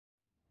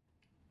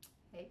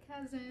Hey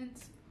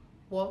cousins,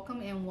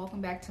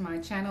 welcome back to my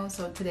channel.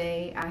 So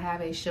today I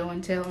have a show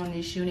and tell on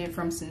this unit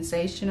from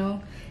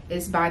Sensational.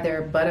 It's by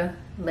their Butta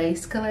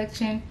lace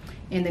collection,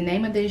 and the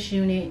name of this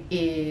unit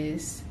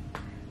is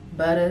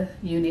Butta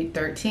Unit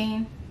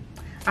 13.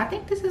 I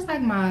think this is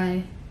like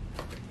my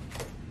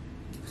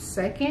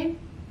second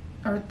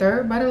or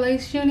third Butta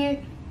lace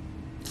unit.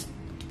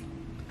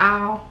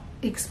 I'll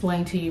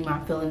explain to you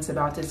my feelings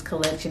about this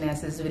collection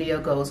as this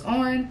video goes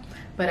on,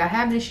 but I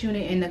have this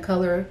unit in the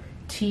color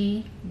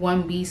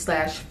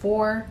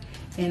T1B/4,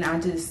 and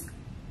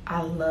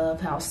I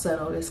love how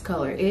subtle this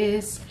color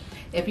is.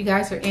 If you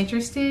guys are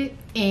interested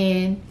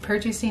in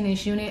purchasing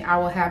this unit, I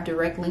will have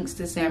direct links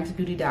to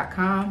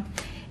SAMSBEAUTY.com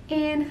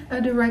and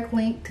a direct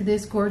link to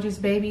this gorgeous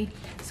baby.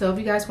 So if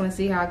you guys want to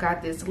see how I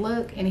got this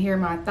look and hear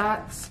my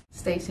thoughts,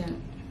 stay tuned.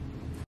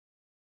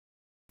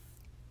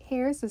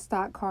 Here's the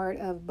stock card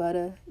of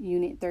Butta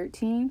Unit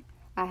 13.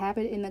 I have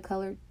it in the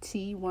color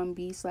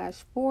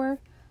T1B/4.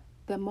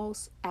 The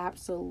most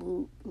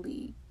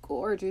absolutely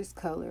gorgeous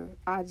color.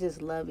 I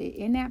just love it.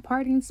 In that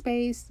parting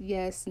space,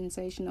 yes,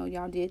 Sensational,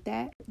 y'all did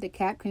that. The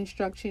cap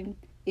construction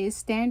is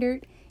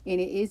standard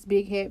and it is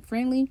big head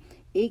friendly.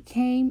 It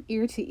came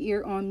ear to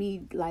ear on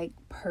me like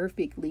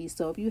perfectly.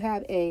 So if you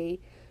have a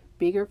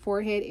bigger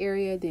forehead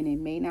area, then it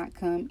may not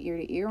come ear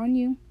to ear on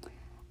you.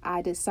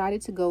 I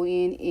decided to go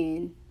in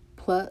and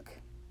pluck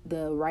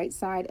the right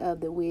side of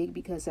the wig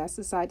because that's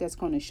the side that's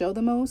going to show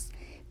the most,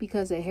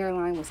 because the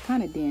hairline was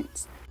kind of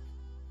dense.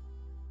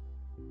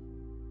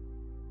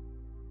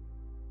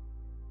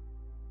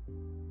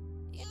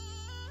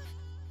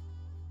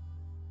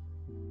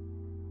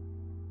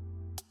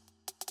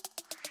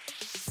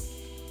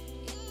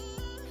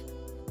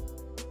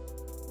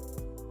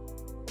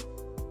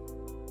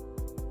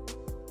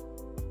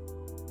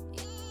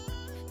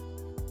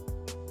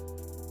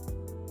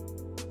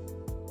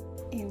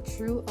 In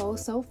true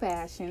OhSo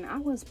fashion, I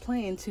was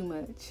playing too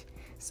much.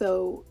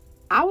 So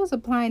I was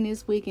applying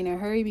this wig in a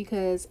hurry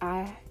because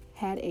I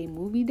had a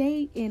movie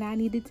date and I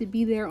needed to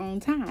be there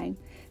on time.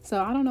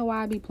 So I don't know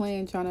why I be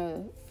playing trying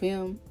to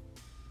film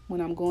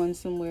when I'm going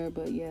somewhere,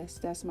 but yes,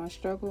 that's my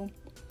struggle.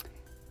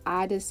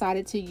 I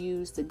decided to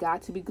use the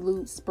Got to Be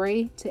Glued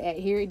spray to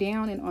adhere it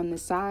down, and on the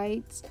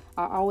sides,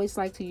 I always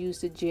like to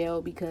use the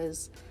gel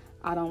because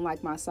I don't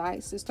like my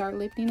sides to start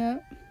lifting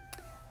up.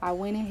 I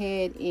went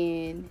ahead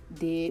and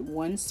did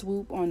one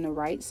swoop on the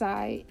right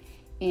side,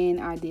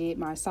 and I did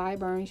my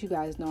sideburns. You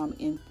guys know I'm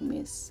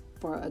infamous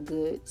for a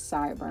good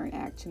sideburn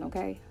action,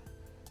 okay?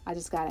 I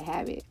just gotta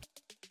have it.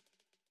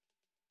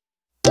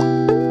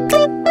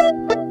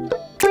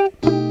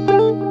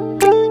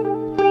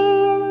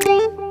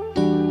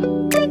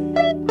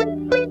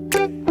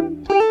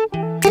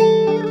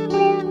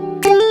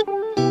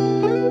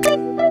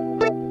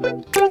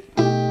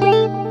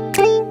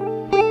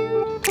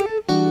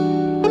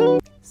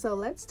 So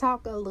let's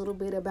talk a little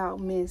bit about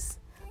Miss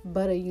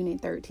Butta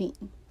Unit 13.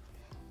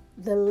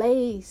 The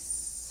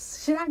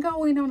lace. Should I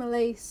go in on the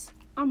lace?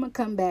 I'm going to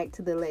come back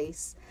to the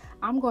lace.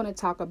 I'm going to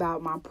talk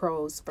about my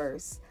pros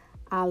first.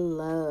 I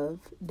love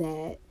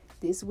that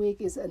this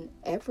wig is an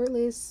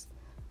effortless,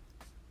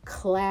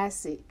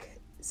 classic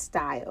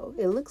style.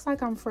 It looks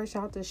like I'm fresh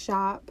out the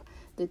shop.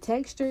 The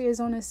texture is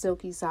on the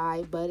silky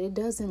side, but it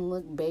doesn't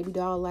look baby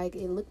doll like.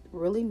 It looked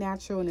really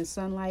natural in the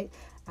sunlight.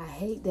 I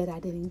hate that I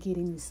didn't get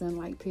any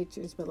sunlight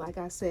pictures, but like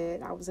I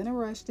said, I was in a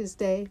rush this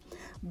day.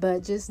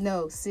 But just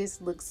know,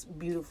 sis looks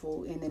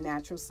beautiful in the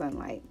natural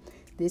sunlight.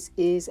 This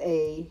is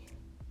a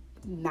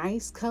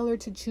nice color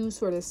to choose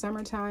for the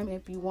summertime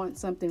if you want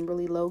something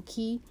really low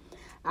key.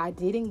 I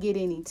didn't get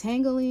any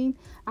tangling.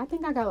 I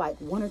think I got like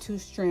 1 or 2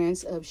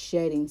 strands of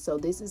shedding. So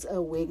this is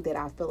a wig that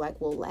I feel like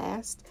will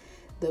last.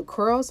 The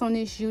curls on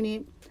this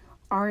unit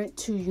aren't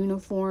too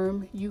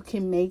uniform. You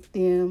can make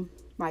them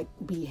like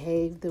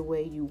behave the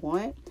way you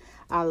want.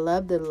 I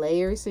love the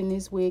layers in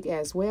this wig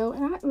as well,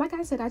 and like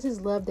I said, I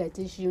just love that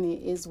this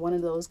unit is one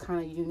of those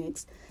kind of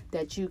units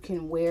that you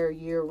can wear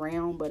year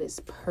round, but it's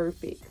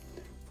perfect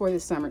for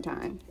the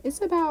summertime. It's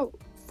about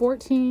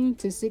 14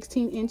 to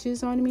 16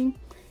 inches on me,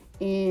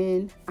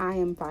 and I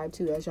am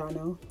 5'2", as y'all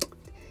know.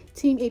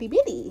 Team itty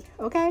bitty,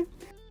 okay?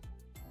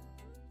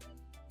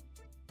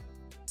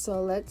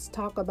 So let's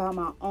talk about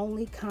my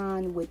only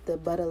con with the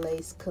Butta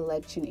lace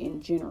collection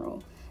in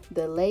general.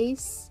 The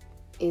lace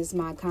is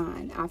my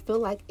con. I feel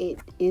like it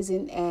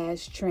isn't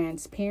as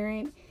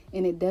transparent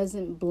and it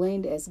doesn't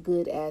blend as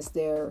good as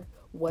their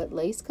What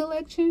Lace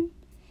collection.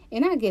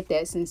 And I get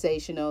that,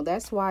 Sensational.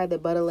 That's why the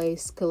Butta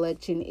lace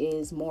collection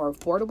is more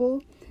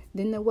affordable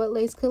than the What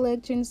Lace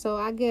collection. So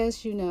I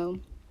guess, you know,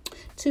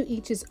 to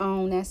each his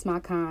own. That's my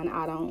con.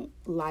 I don't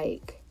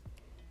like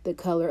the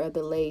color of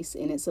the lace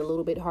and it's a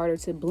little bit harder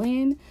to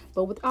blend.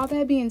 But with all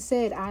that being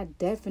said, I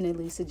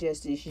definitely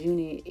suggest this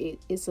unit.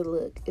 It's a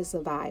look, it's a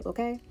vibe,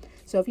 okay?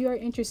 So if you are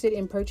interested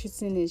in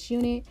purchasing this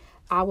unit,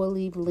 I will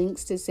leave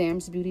links to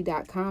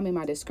SAMSBEAUTY.com in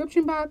my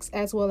description box,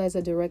 as well as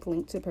a direct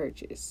link to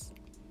purchase.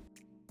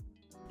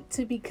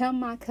 To become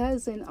my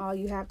cousin, all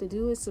you have to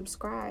do is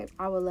subscribe.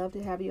 I would love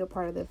to have you a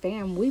part of the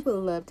fam. We would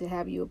love to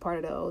have you a part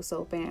of the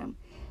OhSo fam.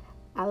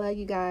 I love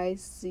you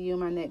guys. See you in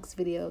my next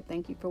video.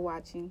 Thank you for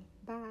watching.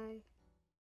 Bye.